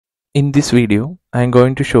In this video, I am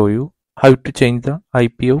going to show you how to change the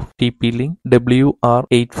IP of TP-Link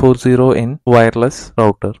WR840N wireless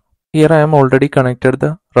router. Here I am already connected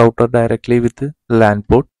the router directly with the LAN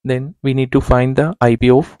port. Then we need to find the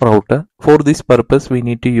IP of router. For this purpose, we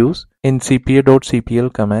need to use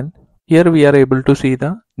ncpa.cpl command. Here we are able to see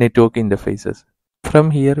the network interfaces.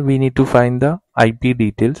 From here we need to find the IP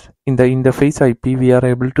details. In the interface IP, we are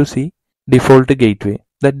able to see default gateway.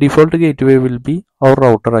 That default gateway will be our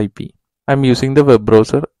router IP. I am using the web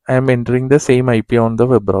browser. I am entering the same IP on the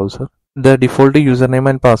web browser. The default username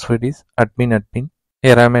and password is admin.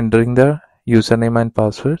 Here I am entering the username and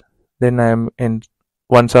password. Then I am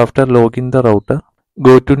once after login the router,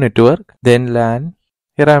 go to network, then LAN.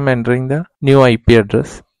 Here I am entering the new IP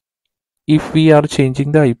address. If we are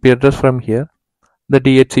changing the IP address from here, the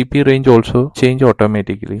DHCP range also change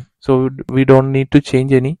automatically. So we don't need to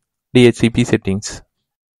change any DHCP settings.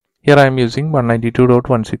 Here I am using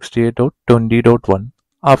 192.168.20.1.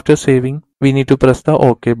 After saving, we need to press the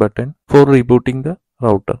OK button for rebooting the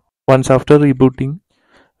router. Once after rebooting,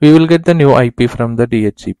 we will get the new IP from the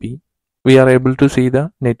DHCP. We are able to see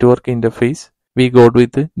the network interface. We got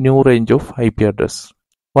with the new range of IP address.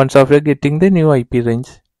 Once after getting the new IP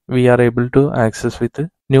range, we are able to access with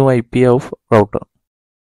the new IP of router.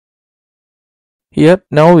 Here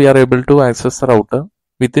now we are able to access the router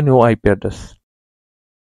with the new IP address.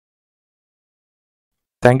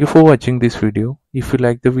 Thank you for watching this video. If you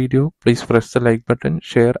like the video, please press the like button,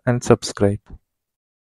 share and subscribe.